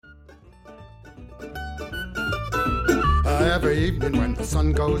every evening when the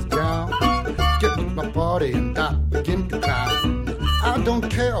sun goes down, get with my party and I begin to climb. I don't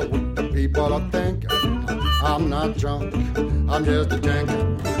care what the people are thinking. I'm not drunk, I'm just a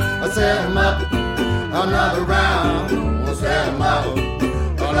drinker. I set him up another round. I set him up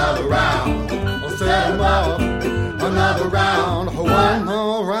another round. I set him up another round. One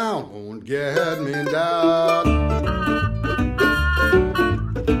more round won't get me down.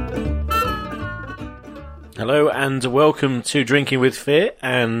 Hello and welcome to Drinking with Fear,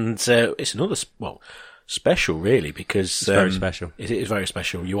 and it's another special really, because it's very special. It is very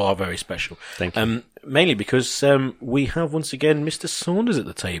special. You are very special. Thank you. Mainly because we have once again Mr. Saunders at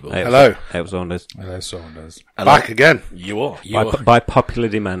the table. Hello. Hey, Saunders. Hello, Saunders. Hello. Back again. You are. By popular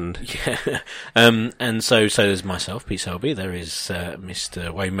demand. Yeah. And so there's myself, Pete Selby. There is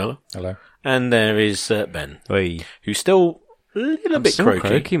Mr. Wayne Miller. Hello. And there is Ben, Oi. who's still a little bit still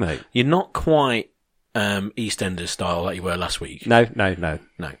croaky, mate. You're not quite EastEnders style like you were last week. No.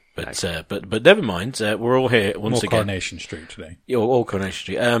 But never mind. We're all here once More again. Coronation Street today. Yeah, all Coronation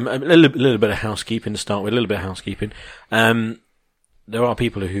Street. A little bit of housekeeping to start with. A little bit of housekeeping. There are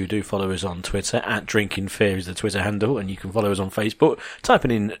people who do follow us on Twitter. At Drinking Fear is the Twitter handle, and you can follow us on Facebook.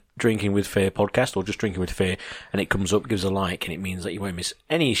 Typing in Drinking with Fear podcast or just Drinking with Fear, and it comes up, gives a like, and it means that you won't miss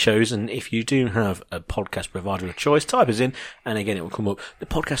any shows. And if you do have a podcast provider of choice, type us in, and again it will come up. The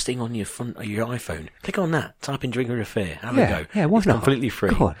podcasting on your front of your iPhone. Click on that. Type in Drinking with Fear. Have a go. Yeah, why it's not? Completely free.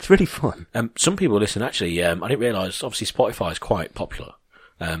 God, it's really fun. Some people listen. Actually, I didn't realise. Obviously, Spotify is quite popular.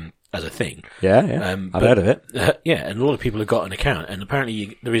 As a thing. Yeah. I've heard of it. Yeah, and a lot of people have got an account, and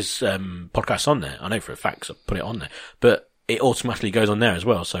apparently there is podcasts on there. I know for a fact, 'cause I put it on there. But it automatically goes on there as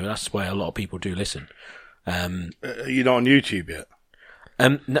well, so that's where a lot of people do listen. You're not on YouTube yet?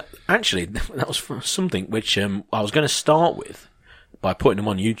 No, actually, that was something which I was going to start with by putting them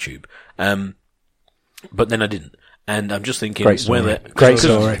on YouTube, but then I didn't. And I'm just thinking whether... Great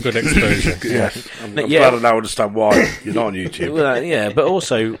story. Good exposure. Yeah. I'm glad I now understand why you're not on YouTube. Well, yeah, but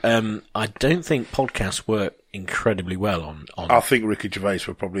also, I don't think podcasts work incredibly well on... I think Ricky Gervais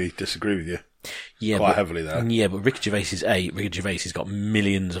would probably disagree with you quite heavily there. Yeah, but Ricky Gervais has got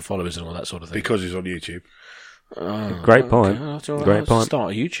millions of followers and all that sort of thing. Because he's on YouTube. Great point. Okay. Great point.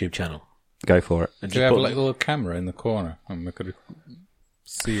 Start a YouTube channel. Go for it. Do you have a little camera in the corner? And we could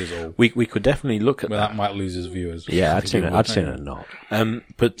see us all. We could definitely look at But that. that might lose his viewers. Yeah, I'd seen it not.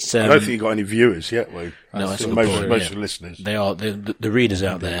 But I don't think you've got any viewers yet, Wayne. No, that's most the point, of the listeners. They are the readers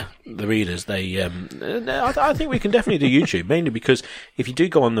out there. The readers, they. I think we can definitely do YouTube, mainly because if you do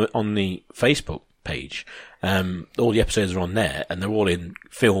go on the Facebook page, all the episodes are on there, and they're all in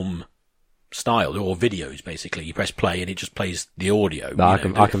film style. They're all videos, basically. You press play, and it just plays the audio. I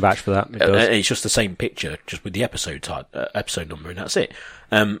can vouch for that. It does. It's just the same picture, just with the episode number, and that's it.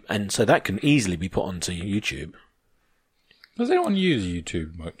 And so that can easily be put onto YouTube. Does anyone use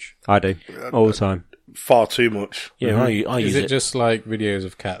YouTube much? I do. All the time. Far too much. Yeah, I use Is it it. just like videos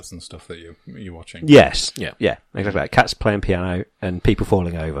of cats and stuff that you're watching? Yes. Yeah. Yeah, exactly. Cats playing piano and people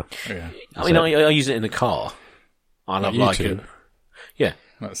falling over. Yeah. I mean, I use it in the car. I love like it. YouTube? Yeah.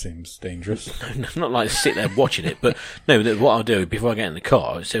 That seems dangerous. Not like sit there watching it, but no, what I'll do before I get in the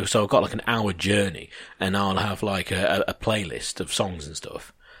car, so I've got like an hour journey, and I'll have like a playlist of songs and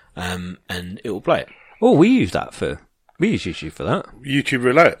stuff, and it will play it. Oh, we use YouTube for that. YouTube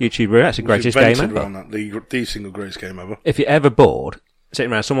Roulette. YouTube Roulette's the greatest We've game invented ever. around that, the single greatest game ever. If you're ever bored,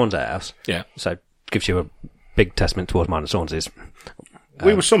 sitting around someone's house, Yeah. so gives you a big testament towards mine and Saunders'.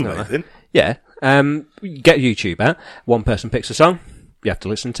 We were sunbathing. Yeah. Get YouTube out. One person picks a song. You have to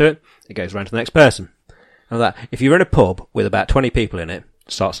listen to it. It goes around to the next person. And that. If you're in a pub with about 20 people in it,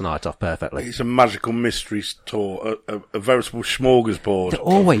 starts the night off perfectly. It's a magical mystery tour, a veritable smorgasbord. There are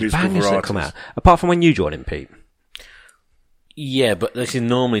always of musical bangers that varieties. come out. Apart from when you join in, Pete. Yeah, but this is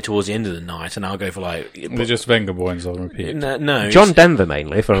normally towards the end of the night, and I'll go for like... They're just Vengaboys on repeat. No. John Denver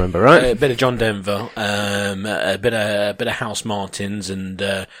mainly, if I remember right. A bit of John Denver, a bit of House Martins, and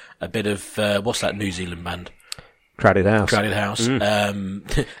a bit of what's that New Zealand band? Crowded House. Crowded House.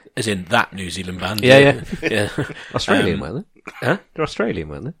 As in that New Zealand band. Yeah. yeah. Australian, weren't they? Huh? They're Australian,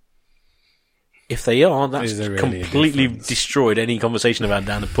 weren't they? If they are, that's Is there really a completely difference? destroyed any conversation I've had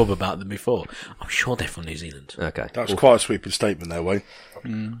down the pub about them before. I'm sure they're from New Zealand. Okay. That's quite a sweeping statement there, Wayne.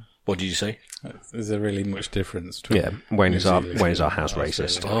 What did you say? Is there really much difference between... Yeah, Wayne is our house and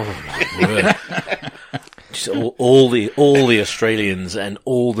racist. Oh my word! Just all the Australians and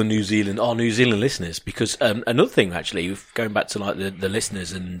all the New Zealand listeners. Because another thing, actually, going back to like the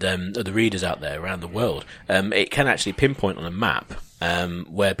listeners and the readers out there around the world, it can actually pinpoint on a map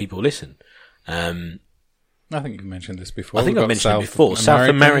where people listen. I think you mentioned this before. I think We've I've got mentioned it before. South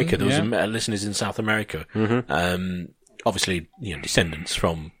America, there was listeners in South America. obviously, descendants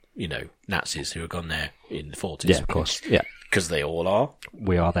from, Nazis who have gone there in the 40s. Yeah, of course. Yeah. Because they all are.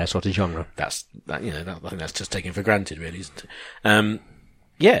 We are their sort of genre. I think that's just taken for granted, really, isn't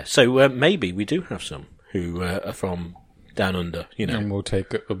it? So maybe we do have some who are from down under, And we'll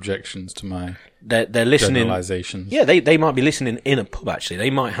take objections to my They're listening. generalizations. Yeah, they might be listening in a pub, actually. They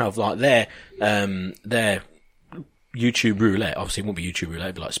might have, like, their YouTube roulette. Obviously, it won't be YouTube roulette,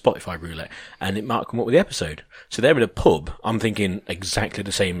 it'll be like Spotify roulette. And it might come up with the episode. So they're in a pub, I'm thinking exactly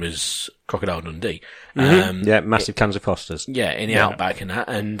the same as Crocodile Dundee. Massive cans of Foster's. Yeah, in the Outback and that.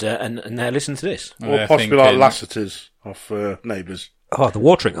 And they're listening to this. And Or they're possibly like thinking- Lassiter's off Neighbours. Oh, the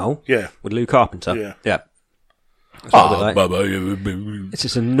watering hole? Yeah. With Lou Carpenter? Yeah. Yeah. That's what I like. Bubba. Is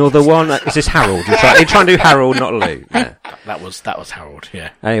this another one? Is this Harold? You try and do Harold, not Lou. Yeah. That was Harold, yeah.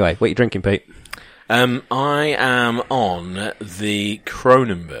 Anyway, what are you drinking, Pete? I am on the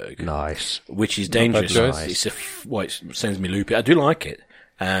Kronenberg. Nice. Which is dangerous. bad choice. It sends me loopy. I do like it,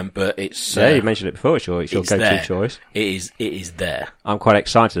 but it's Yeah, you mentioned it before. It's your it's go-to there. choice. It is there. I'm quite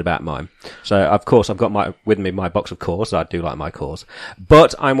excited about mine. So, of course, I've got with me my box of Coors. I do like my Coors.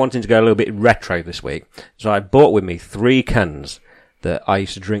 But I'm wanting to go a little bit retro this week. So I bought with me 3 cans that I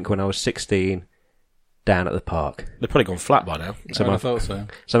used to drink when I was 16 down at the park. They've probably gone flat by now. I thought so.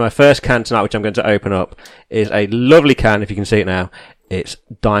 So my first can tonight, which I'm going to open up, is a lovely can, if you can see it now. It's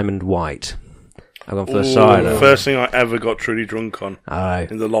Diamond White. I've gone for the cider. First thing I ever got truly drunk on Aye.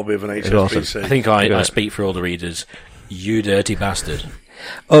 in the lobby of an was awesome. HSBC. I think I Yeah. speak for all the readers. You dirty bastard.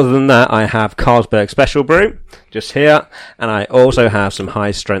 Other than that, I have Carlsberg Special Brew, just here, and I also have some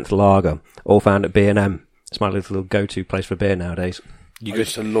high-strength lager, all found at B&M. It's my little go-to place for beer nowadays. You I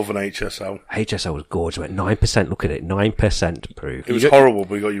used to love an HSL. HSL was gorgeous. It went 9%. Look at it, 9% proof. It was horrible,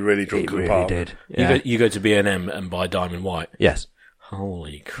 but it got you really drunk It in the really park. did. Yeah. you go to B&M and buy Diamond White. Yes.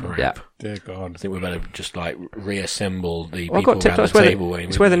 Holy crap. Yeah. Dear God. I think we better just like reassemble the Well, I people got tipped. around It's the where, table.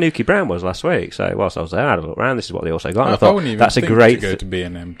 it's where the Nuki Brown was last week. So whilst I was there, I had a look around. This is what they also got. And I I thought, wouldn't even that's a think great... to go to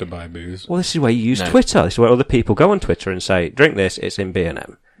B&M to buy booze. Well, this is where you use No. Twitter. This is where other people go on Twitter and say, drink this, it's in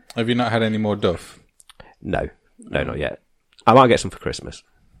B&M. Have you not had any more Duff? No, not yet. I might get some for Christmas.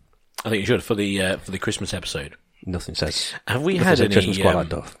 I think you should for the Christmas episode. Nothing says... Have we nothing had says any? Christmas quite like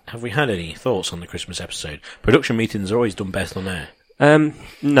Duff. Have we had any thoughts on the Christmas episode? Production meetings are always done best on air.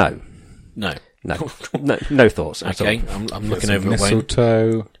 No. No. No thoughts at Okay, all. I'm looking Some over at Wayne.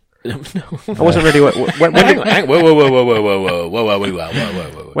 mistletoe. I wasn't really...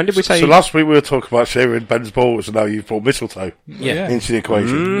 When did we say... So last week we were talking about sharing Ben's balls, and now you've brought mistletoe Yeah. into the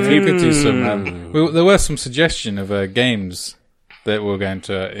equation. If you could do some... there were some suggestion of games that we were going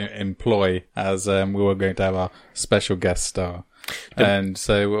to employ as we were going to have our special guest star. And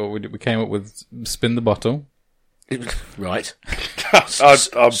so we came up with Spin the Bottle. Right.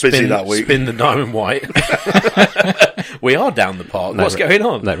 I'm busy that week. Spin the Diamond White. We are down the park. What's going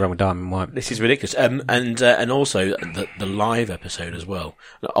on? No, wrong with Diamond White. This is ridiculous. And also the live episode as well.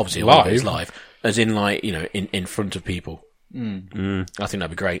 Obviously, a lot of it's live, as in like in front of people. I think that'd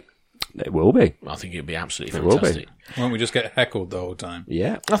be great. It will be. I think it'd be absolutely It will be. fantastic. Won't we just get heckled the whole time?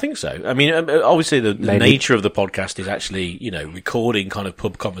 Yeah. I think so. I mean, obviously the Maybe. nature of the podcast is actually, recording kind of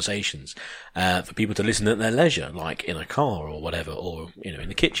pub conversations, for people to listen at their leisure, like in a car or whatever, or, in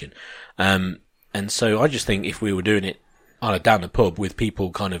the kitchen. And so I just think if we were doing it down the pub with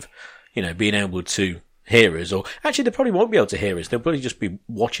people kind of, being able to hear us, or actually they probably won't be able to hear us. They'll probably just be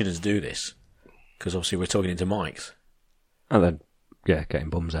watching us do this. Because obviously we're talking into mics. And then, getting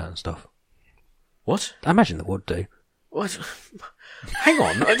bums out and stuff. What? I imagine they would do. What? Hang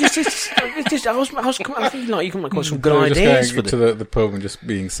on. I was thinking like you can make some good They were just ideas going for to the pub and just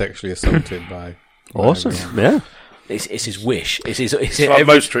being sexually assaulted by... Awesome. everyone. Yeah. It's his wish. It's Like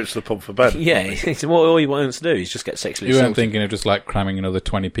most trips to the pub for Ben. yeah, it's what all he wants to do is just get sexually You weren't assaulted. thinking of just like cramming another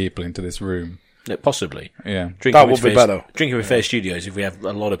 20 people into this room. No, possibly. Yeah. That would be better. Drinking with Fair Studios, if we have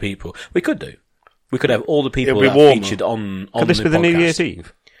a lot of people. We could do. We could have all the people It'll be that are warmer. featured on Could this the be the podcast. New Year's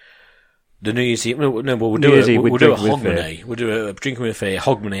Eve? The New Year's Eve. No, we'll New do Year's a, Eve we'll with do a Drinking with Hogmanay. We'll do a Drinking with Fair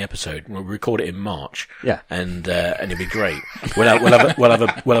Hogmanay episode. We'll record it in March. Yeah. And it'll be great. We'll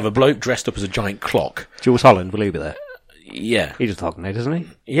have a bloke dressed up as a giant clock. Jules Holland, will he be there? Yeah. He just Hogmanay, doesn't he?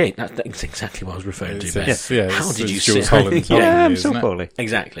 Yeah, that's exactly what I was referring to, Ben. How did you Jules say? Holland's Yeah. Yeah, I'm isn't so it? poorly.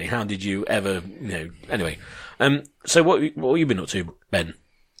 Exactly. How did you ever, anyway. So what have you been up to, Ben?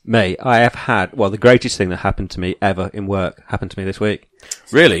 Me, I have had, the greatest thing that happened to me ever in work happened to me this week.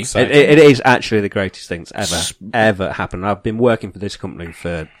 Really? It is actually the greatest thing that's ever happened. I've been working for this company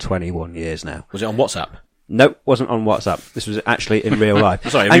for 21 years now. Was it on WhatsApp? Nope, wasn't on WhatsApp. This was actually in real life.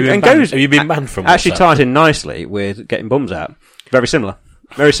 Sorry, have you been banned from Actually WhatsApp? ties in nicely with getting bums out. Very similar.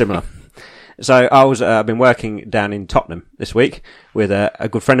 Very similar. So I've been working down in Tottenham this week with a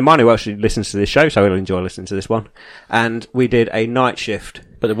good friend of mine who actually listens to this show, so he'll enjoy listening to this one. And we did a night shift.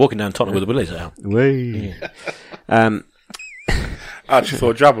 But they're walking down Tottenham with the willies out. Whee. I actually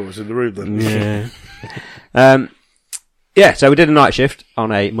thought Jabba was in the room then. Yeah. So we did a night shift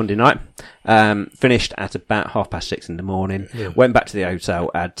on a Monday night. Finished at about 6:30 in the morning. Yeah. Went back to the hotel,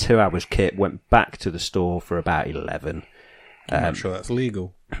 had 2 hours kit, went back to the store for about 11. I'm not sure that's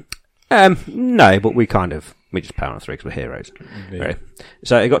legal. No, but we just power on through because we're heroes. Yeah. Right.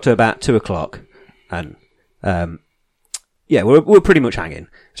 So it got to about 2:00 and, we're pretty much hanging.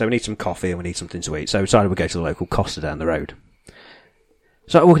 So we need some coffee and we need something to eat. So we decided we'd go to the local Costa down the road.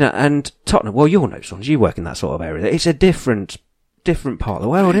 So I'm walking out, and Tottenham, well, you'll know, Sons, you work in that sort of area. It's a different part of the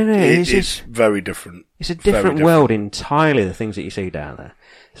world, isn't it? It's very different. It's a different world entirely, the things that you see down there.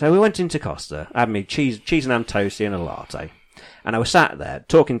 So we went into Costa, had me cheese and ham toasty and a latte. And I was sat there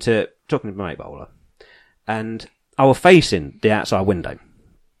talking to my mate Bowler, and I was facing the outside window.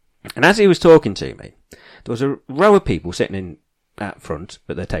 And as he was talking to me, there was a row of people sitting out front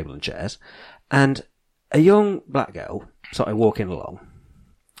with their table and chairs, and a young black girl started walking along,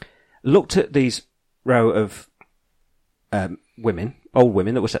 looked at these row of old women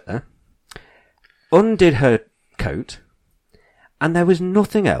that were sitting there, undid her coat, and there was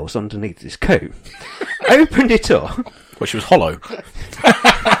nothing else underneath this coat. Opened it up. Well, she was hollow.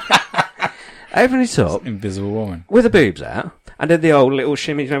 Opened it up. Invisible woman. With the boobs out. And did the old little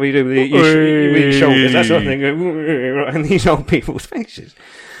shimmy, you know, you do with your shoulders, that sort of thing. And these old people's faces.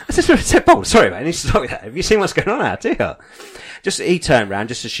 I said, Bob, sorry, mate, I need to stop with that. Have you seen what's going on out here? He turned round,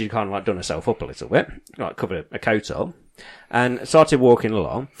 just as she kind of like done herself up a little bit, like covered a coat up, and started walking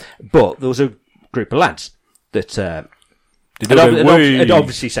along. But there was a group of lads that, had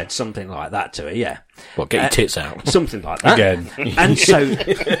obviously said something like that to her, yeah. What, get your tits out? Something like that. Again. And so,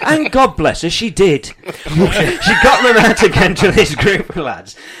 and God bless her, she did. She got them out again to this group of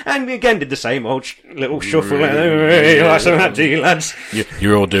lads. And again did the same old little shuffle. Hey, what's the matter, you lads?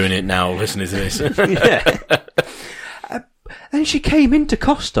 You're all doing it now, listening to this. Yeah. And she came into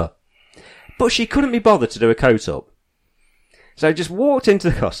Costa. But she couldn't be bothered to do a coat up. So just walked into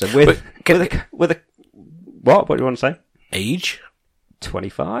the Costa with a what? What do you want to say? Age?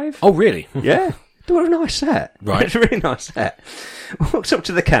 25. Oh, really? Yeah. They were a nice set. Right. It's a really nice set. Walks up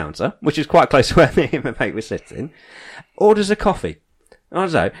to the counter, which is quite close to where me and my mate were sitting, orders a coffee. I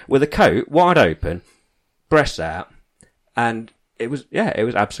don't know, with a coat, wide open, breasts out, and it was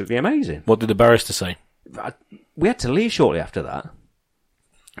absolutely amazing. What did the barrister say? We had to leave shortly after that.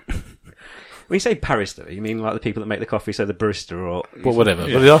 When you say barrister, you mean like the people that make the coffee, so the barista or... Well, whatever.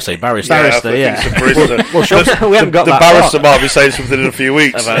 Yeah. What did I say? Barrister? Barrister, yeah. Barrister. We haven't got the that barrister might be saying something in a few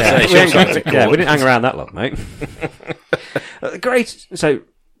weeks. we didn't hang around that long, mate. The great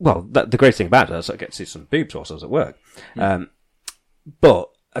thing about it is I get to see some boobs whilst I was at work. But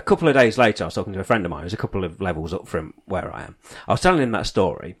a couple of days later, I was talking to a friend of mine who's a couple of levels up from where I am. I was telling him that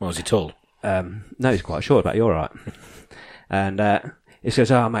story. Was he tall? No, he's quite short, but you're right. And he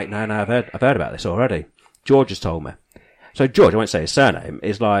says, "Oh, mate, no, I've heard about this already. George has told me." So George, I won't say his surname,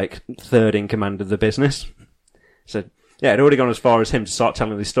 is like third in command of the business. So yeah, it had already gone as far as him to start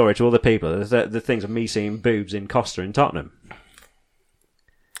telling this story to other people. The things of me seeing boobs in Costa in Tottenham.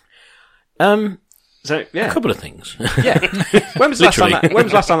 So yeah, a couple of things. Yeah. When was the last time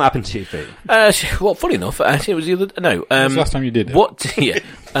that happened to you, Pete? Well, funny enough, it was the other. No. When was the last time you did it? What? Yeah.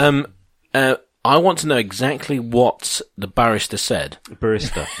 I want to know exactly what the barrister said.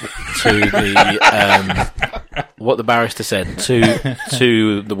 Barista. What the barrister said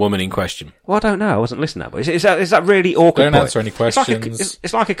to the woman in question. Well, I don't know. I wasn't listening to that. But is that really awkward? Don't answer any questions.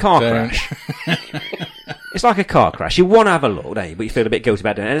 It's like a car crash. It's like a car crash. You want to have a look, don't you? But you feel a bit guilty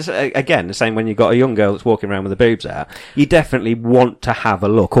about doing it. And it's, again, the same when you've got a young girl that's walking around with the boobs out. You definitely want to have a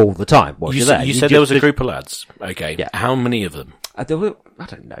look all the time while you're there. You said there was a group of lads. Okay. Yeah. How many of them? There were, I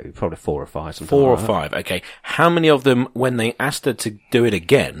don't know, probably 4 or 5. 4 or 5, okay. How many of them, when they asked her to do it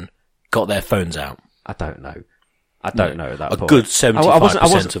again, got their phones out? I don't know. I don't know at that point. A good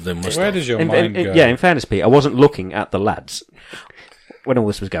 75% of them was. Where does your mind go? Yeah, in fairness, Pete, I wasn't looking at the lads when all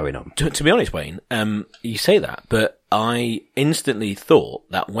this was going on. To be honest, Wayne, you say that, but I instantly thought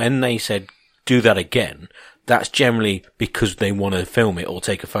that when they said do that again, that's generally because they want to film it or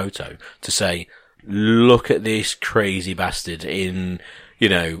take a photo to say, look at this crazy bastard in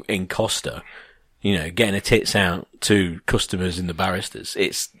Costa, getting her tits out to customers in the barristers.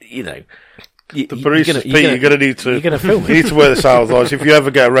 It's, the baristas, Pete, you're going to need to, you're going to film it. You need to wear this out, otherwise if you ever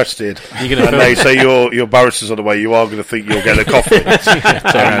get arrested and they say your barrister's on the way, you are going to think you'll get a coffee.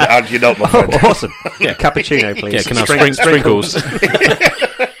 and you're not, my friend. Awesome. Yeah, cappuccino, please. Yeah, can I have sprinkles?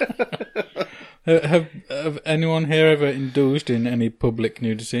 Have anyone here ever indulged in any public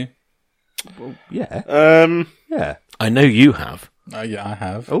nudity? Yeah. Yeah. I know you have. Yeah, I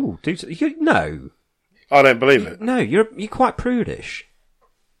have. Oh, no. I don't believe it. No, you're quite prudish.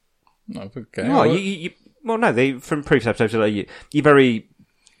 Oh, okay. No, from previous episodes, you're very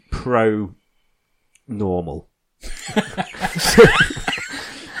pro-normal.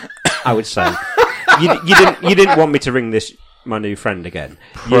 I would say. You didn't want me to ring this my new friend again.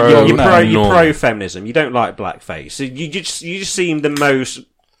 You're pro-feminism. You don't like blackface. So you just seem the most,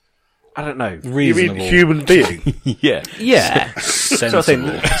 I don't know. Reasonable. You mean human being? Yeah. Yeah.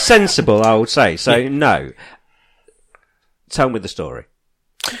 Sensible. Sensible, I would say. So, no. Tell me the story.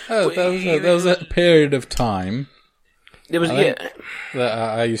 Oh, there was a period of time There was that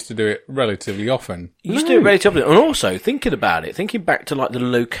I used to do it relatively often. You used to do it relatively, and also thinking about it, thinking back to like the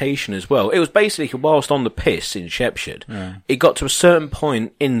location as well. It was basically whilst on the piss in Shepshed, it got to a certain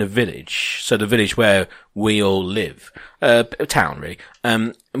point in the village, so the village where we all live, a town really.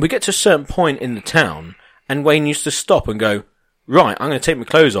 And we get to a certain point in the town, and Wayne used to stop and go, "Right, I'm going to take my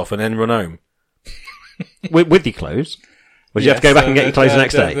clothes off and then run home." with your clothes? Would you have to go back and get your clothes the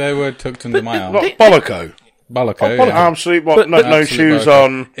next day? They were tucked under my arm. What, Bolloco? Bolloco, Oh, yeah. absolutely. What? No shoes Bolloco.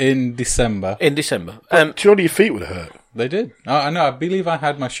 on. In December. Surely your feet would hurt. They did. I know. I believe I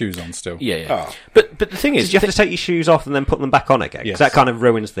had my shoes on still. Yeah. Oh. But the thing is, Did you have to take your shoes off and then put them back on again? 'Cause Yes. that kind of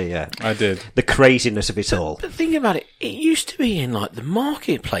ruins the I did. the craziness of it all. But think about it. It used to be in like the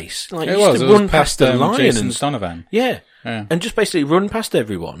marketplace. Like It you used was. to It was run past past the lion Jason and Donovan. yeah, Yeah. and just basically run past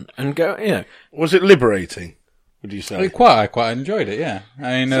everyone and go. You know, Was it liberating? Would you say? I quite enjoyed it, yeah.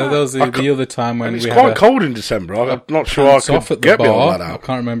 I mean, there was the other time when And it's we quite had cold in December. I'm not sure I pants off could at the get me all bar. that I out.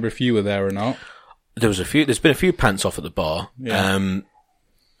 can't remember if you were there or not. there's been a few pants off at the bar. Yeah.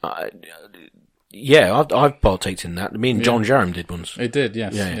 I've partaked in that. Me and John Jerem did once. It did,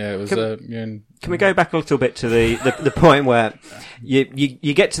 yes. Yeah. Yeah, it was. Can we go back a little bit to the point where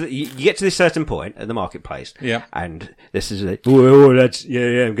you get to you get to this certain point at the marketplace? Yeah. And this is that's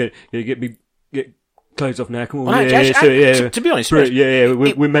I'm gonna get clothes off now. Come on, Well, to be honest,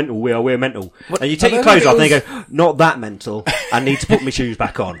 we're mental. We're mental. And you take your clothes off, and they go, not that mental. I need to put my shoes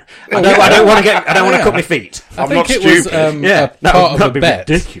back on. I don't want to cut my feet. I I'm think not it was stupid. Yeah, a part of that'd a be bet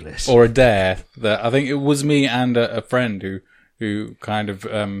ridiculous. or a dare that I think it was me and a friend who kind of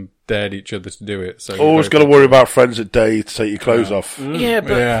dared each other to do it. So Always got to worry about friends at day to take your clothes off. yeah,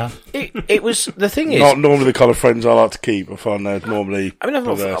 but Yeah. it was the thing is. Not normally the kind of friends I like to keep. I find they're normally. I mean, I've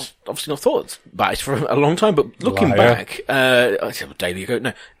obviously not thought about it for a long time, but looking Liar. back, I said daily ago.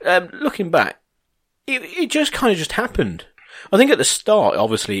 No, looking back, it just kind of just happened. I think at the start,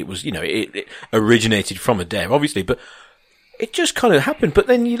 obviously, it was it originated from a dare, obviously, but it just kind of happened. But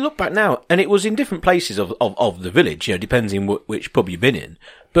then you look back now, and it was in different places of the village, depending which pub you've been in.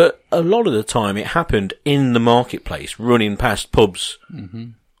 But a lot of the time, it happened in the marketplace, running past pubs.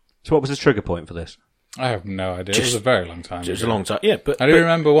 So what was the trigger point for this? I have no idea. It was a very long time. It was a ago. long time, yeah. But I do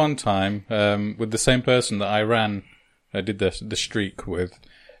remember one time with the same person that I did the streak with,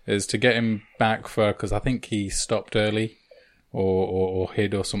 is to get him back because I think he stopped early or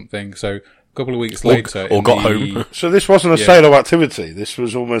hid or something. So a couple of weeks later, or got home. So this wasn't a solo activity. This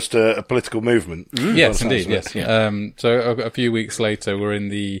was almost a political movement. Yes, indeed. Sounds Yes. Yeah. So a few weeks later, we're in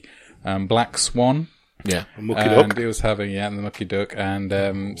the Black Swan. yeah. A mucky And duck. it was having the Mucky Duck,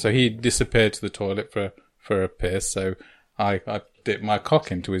 and so he disappeared to the toilet for a piss. So I dipped my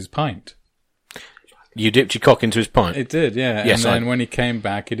cock into his pint. You dipped your cock into his pint, It did, yeah. Yes, and then when he came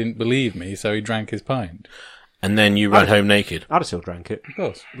back, he didn't believe me, so he drank his pint. and then you ran home naked. I'd have still drank it, Of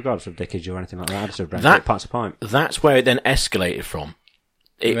course. regardless of dickage or anything like that. I'd have still drank That- it, pints of pint. That's where it then escalated from.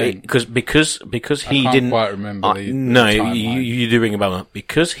 Because he can't didn't quite remember the no, timeline. you do ring a bell.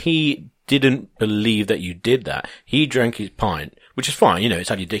 Because he didn't believe that you did that. He drank his pint, which is fine. It's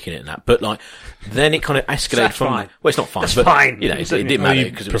had your dick in it and that. But like, then it kind of escalated That's from. fine. Well, it's not fine. That's but, fine. It didn't Well, matter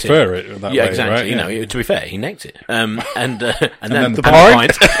you because it was prefer him. it that Yeah, way, exactly. right? To be fair, he necked it. And then the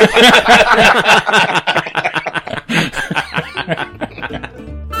pint.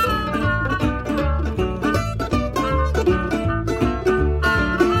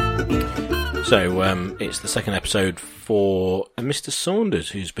 So it's the second episode for Mr. Saunders,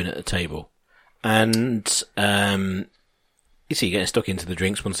 who's been at the table, and you see getting stuck into the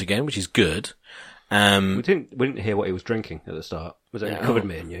drinks once again, which is good. We didn't hear what he was drinking at the start. Was it covered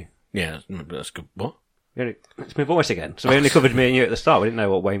me and you? Yeah, that's good. What? It's my voice again. So we only covered me and you at the start. We didn't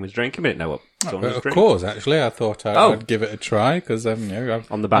know what Wayne was drinking. We didn't know what Saunders was Of drinking. course, actually, I thought I'd give it a try because On the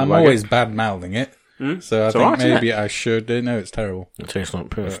I'm bandwagon. always bad mouthing it. So I think alright, isn't maybe I should. No, it's terrible. It tastes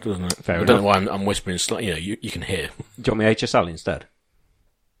like piss, doesn't it? Fair I don't know enough. why I'm whispering. You can hear. Do you want me HSL instead?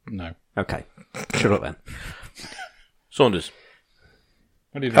 No. Okay. Shut up then. Saunders.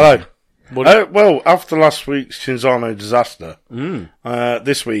 What do you Hello. think? Well, after last week's Cinzano disaster,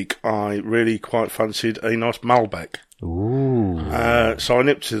 this week I really quite fancied a nice Malbec. Ooh. So I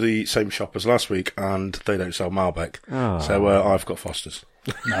nipped to the same shop as last week, and they don't sell Malbec. Oh. So I've got Foster's.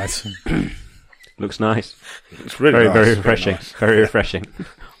 Nice. Looks nice. It's really Very, nice. very Very refreshing. nice. Very refreshing.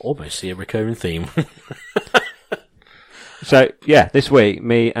 Almost see a recurring theme. So, yeah, this week,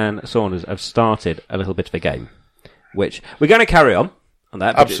 me and Saunders have started a little bit of a game, which we're going to carry on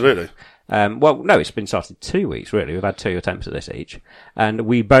that. but Absolutely. well, no, it's been started 2 weeks, really. We've had 2 attempts at this each. And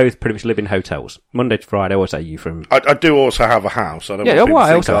we both pretty much live in hotels. Monday to Friday, or say you from... I do also have a house. I don't Yeah, want people well, I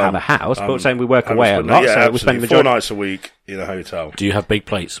to also think have a house, but I'm saying we work away a having lot, yeah, so we spend the absolutely. 4 majority... nights a week in a hotel. Do you have big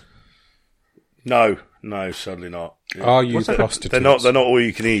plates? No, certainly not. Are you prostitutes? They're not all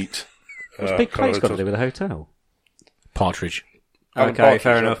you can eat. What's big plates got to do with a hotel? Partridge. Okay,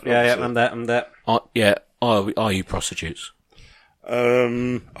 fair enough. Yeah, I'm there. Yeah. Are you prostitutes?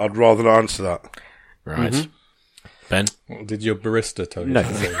 I'd rather not answer that. Right. Ben? Well, did your barista tell you No.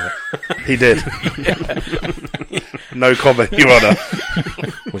 to say that? He did. No comment, Your Honour.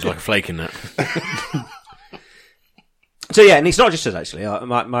 Was like a flake in that. So yeah, and it's not just us actually.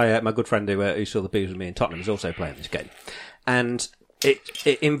 My good friend who saw the booze with me in Tottenham is also playing this game, and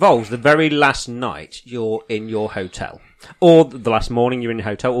it involves the very last night you're in your hotel, or the last morning you're in your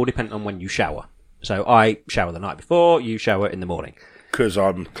hotel, all depending on when you shower. So I shower the night before, you shower in the morning. Because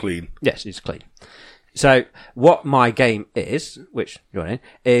I'm clean. Yes, it's clean. So what my game is, which you're in,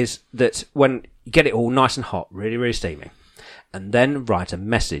 is that when you get it all nice and hot, really, really steaming, and then write a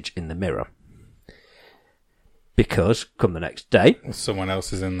message in the mirror. Because come the next day, Someone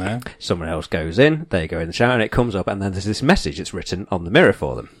else is in there. someone else goes in, they go in the shower, and it comes up, and then there's this message that's written on the mirror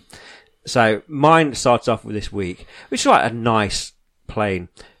for them. So mine starts off with this week, which is like a nice, plain,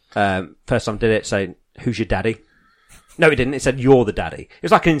 first time I did it, saying, "Who's your daddy?" No, it didn't. It said, "You're the daddy." It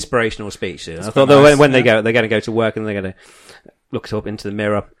was like an inspirational speech. I thought that nice, when they go, they're going to go to work and they're going to look up into the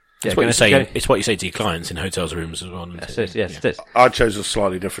mirror. It's what you say. It's what you say to your clients in hotels rooms as well. Yes, it is. I chose a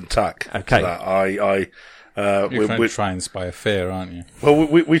slightly different tack. Okay. To that. You're trying to try and inspire fear, aren't you? Well,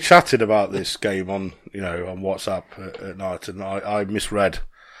 we chatted about this game on WhatsApp at night, and I misread,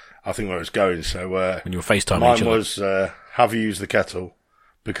 I think, where it was going. So When you were FaceTiming mine each other. was, have you used the kettle?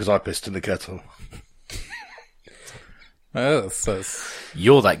 Because I pissed in the kettle.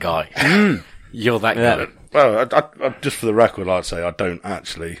 You're that guy. You're that guy. Well, I, just for the record, I'd say I don't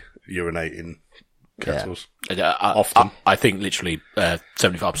actually urinate in kettles. Often. I think literally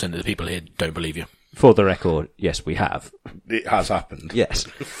 75% of the people here don't believe you. For the record, yes, we have. It has happened. Yes.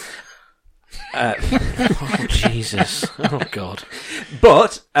 Oh, Jesus. Oh, God.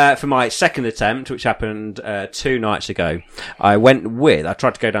 But for my second attempt, which happened 2 nights ago, I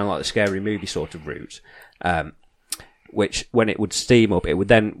tried to go down like the scary movie sort of route, which when it would steam up, it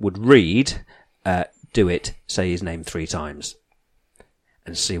would read, do it, say his name 3 times,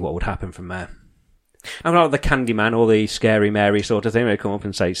 and see what would happen from there. I'm like the Candyman or the Scary Mary sort of thing. They come up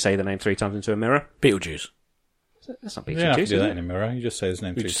and say the name 3 times into a mirror. Beetlejuice. That's not You don't have to Beetlejuice, do is that it? in a mirror. You just say his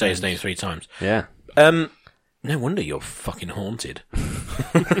name You 3 just say his times. name 3 times. Yeah. No wonder you're fucking haunted.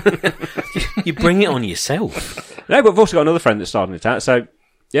 You bring it on yourself. No, but I've also got another friend that's starting it out, so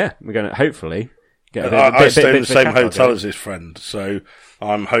yeah, we're going to hopefully get a bit I stay in the of a same catalog hotel going. as his friend, so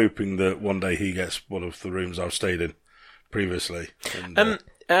I'm hoping that one day he gets one of the rooms I've stayed in previously. And,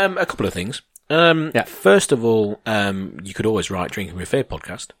 A couple of things. Yeah. First of all, you could always write Drinking with Fear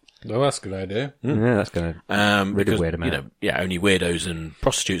podcast. Oh, that's a good idea. Yeah, that's going to Because, weird them out. only weirdos and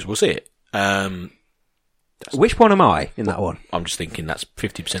prostitutes will see it. Which one am I in that one? I'm just thinking that's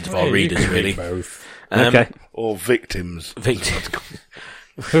 50% of our readers, really. Both. Okay. or victims. Victims.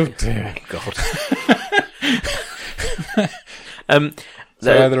 Oh dear. God.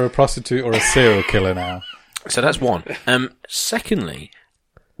 So either a prostitute or a serial killer now. So that's one. Secondly,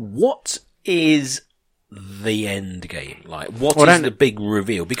 what is the end game? Like, what is the big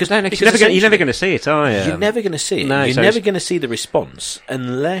reveal? Because You're never going to see it, are you? You're never going to see it. No, You're so never it's- going to see the response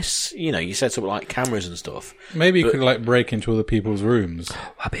unless, you said something like cameras and stuff. Maybe you could like break into other people's rooms.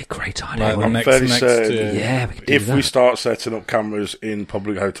 That'd be a great idea. Like the wouldn't fairly next certain. yeah, we could do If that. we start setting up cameras in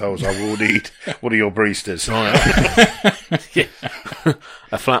public hotels, I will need one of your baristas.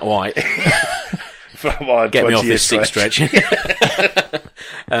 A flat white. For Get me off 20-year this sick stretch.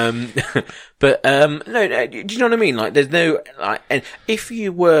 But no, do you know what I mean? Like, there's no like, and if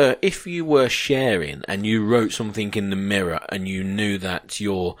you were sharing and you wrote something in the mirror and you knew that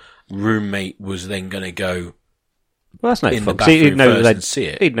your roommate was then going to go Well, that's no in the fun. 'cause he'd bathroom know first that and see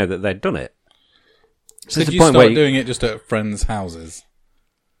it. he'd know that they'd done it. So Could it's you the point start where doing it just at friends' houses?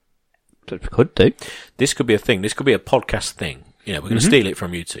 Could do. This could be a thing. This could be a podcast thing. You know, we're going to steal it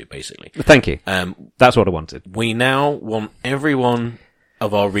from YouTube, basically. Thank you. That's what I wanted. We now want every one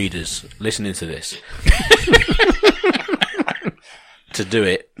of our readers listening to this to do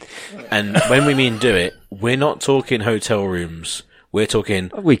it. And when we mean do it, we're not talking hotel rooms. We're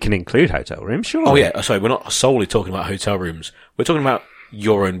talking... We can include hotel rooms, sure. Oh, yeah. Sorry, we're not solely talking about hotel rooms. We're talking about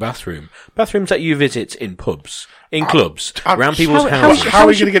your own bathroom. Bathrooms that you visit in pubs, in clubs, around people's houses. How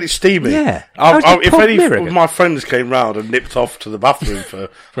are you going to get it steamy? Yeah. If any of my friends came round and nipped off to the bathroom for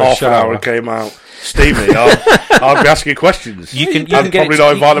half an hour and came out steamy, I'd be asking questions. I'd probably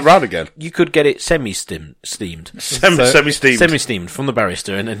not invite them round again. You could get it semi-steamed. Semi-steamed. Semi-steamed from the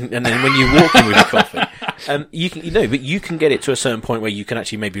barrister, and then when you walk in with your coffee, but you can get it to a certain point where you can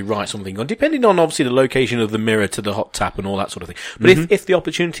actually maybe write something on, depending on obviously the location of the mirror to the hot tap and all that sort of thing. But if the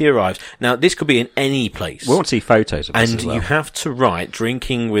opportunity arrives, now this could be in any place. We want to see photos of this and as well. You have to write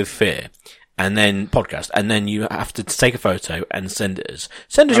 "Drinking with Fear" and then podcast, and then you have to take a photo and send it us.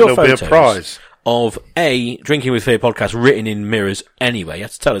 Send us your photos. Be a prize of a Drinking with Fear podcast written in mirrors anyway. You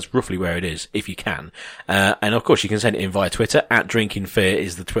have to tell us roughly where it is, if you can. And of course you can send it in via Twitter. @Drinking Fear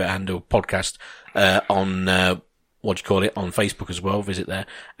is the Twitter handle. Podcast, on, on Facebook as well. Visit there.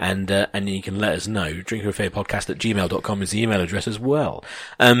 And you can let us know. Drinking with Fear podcast @gmail.com is the email address as well.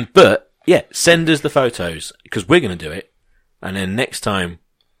 But yeah, send us the photos, because we're going to do it. And then next time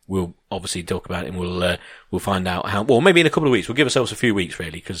we'll obviously talk about it, and we'll find out how, well, maybe in a couple of weeks. We'll give ourselves a few weeks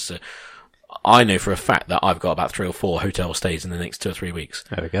really, because, I know for a fact that I've got about 3 or 4 hotel stays in the next 2 or 3 weeks.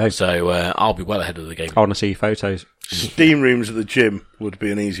 There we go. So, I'll be well ahead of the game. I want to see photos. Steam rooms at the gym would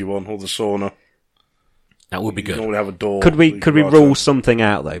be an easy one, or the sauna. That would be good. You normally have a door. Could we rule something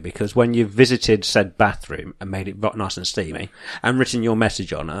out though? Because when you've visited said bathroom and made it nice and steamy and written your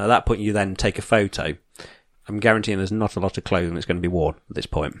message on, and at that point you then take a photo, I'm guaranteeing there's not a lot of clothing that's going to be worn at this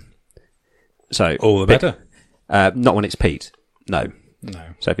point. So all the better. Not when it's Pete. No.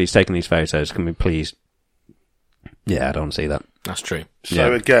 So if he's taking these photos, can we please? Yeah, I don't want to see that. That's true.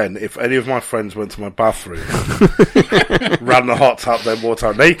 So again, if any of my friends went to my bathroom, ran the hot tub, then walked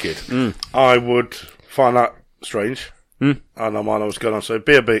out naked, I would find that strange. And I might was going on, so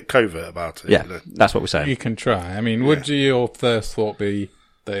be a bit covert about it. Yeah, you know? that's what we're saying. You can try. I mean, would your first thought be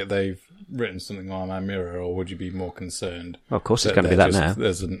they've written something on my mirror, or would you be more concerned? Well, of course, it's going to be that now.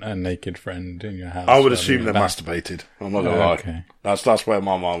 There's a naked friend in your house. I would assume they're masturbated. I'm not going to lie. Okay. That's where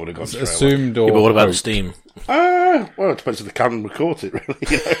my mind would have gone straight assumed away. or but what about the hoped? steam? Well, it depends if the camera records it, really.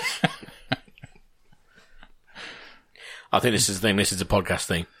 You know? I think this is the thing. This is a podcast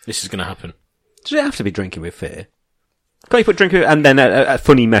thing. This is going to happen. Does it have to be Drinking with Fear? Can you put Drinking with, and then a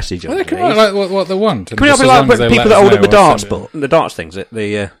funny message on Well, it? they can write like what they want. Can we not be like people that hold up the darts things at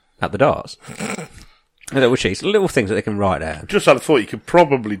the darts? Little sheets, little things that they can write down. Just had a thought you could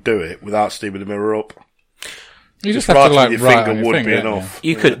probably do it without steaming the mirror up. You just have to writing like your write finger on your would finger, be don't you? enough.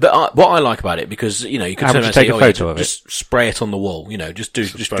 You could, but what I like about it, because you know you can How turn would around you and take say, a photo of it? just spray it on the wall. You know, just do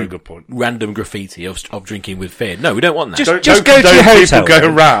very good point. random graffiti of Drinking with Fear. No, we don't want that. Just go to your hotel People go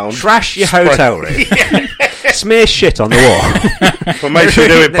room, around, trash your hotel room, smear shit on the wall. but make sure you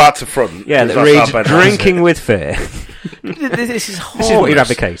do it back to front. Yeah, that reads Drinking with Fear. This is harmless. This is what you're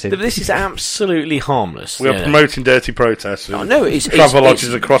advocating. This is absolutely harmless. We are promoting dirty protests. No, it's travel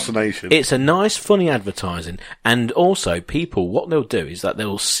lodges across the nation. It's a nice, funny advertising, and also people. What they'll do is that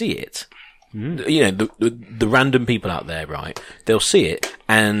they'll see it. You know, the random people out there, right? They'll see it,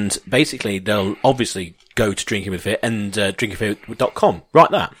 and basically they'll obviously go to Drinking with Fear and drinkingwithfear.com,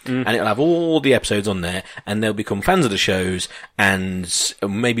 write that, and it'll have all the episodes on there, and they'll become fans of the shows, and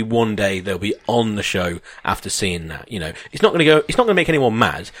maybe one day they'll be on the show after seeing that. You know, it's not going to make anyone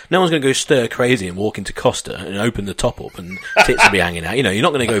mad. No one's going to go stir crazy and walk into Costa and open the top up and tits will be hanging out. You know, you're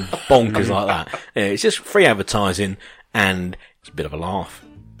not going to go bonkers like that. Yeah, it's just free advertising, and it's a bit of a laugh.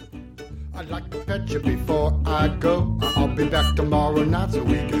 I'd like to pet you before I go. I'll be back tomorrow night so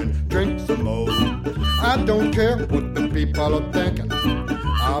we can drink some more. I don't care what the people are thinking.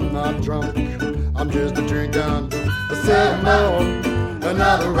 I'm not drunk, I'm just a drinking. I said more,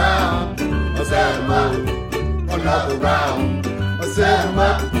 another round. I said more, another round. I said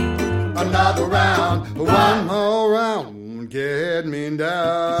more, another round. One more round, get me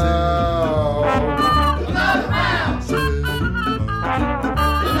down. Another round.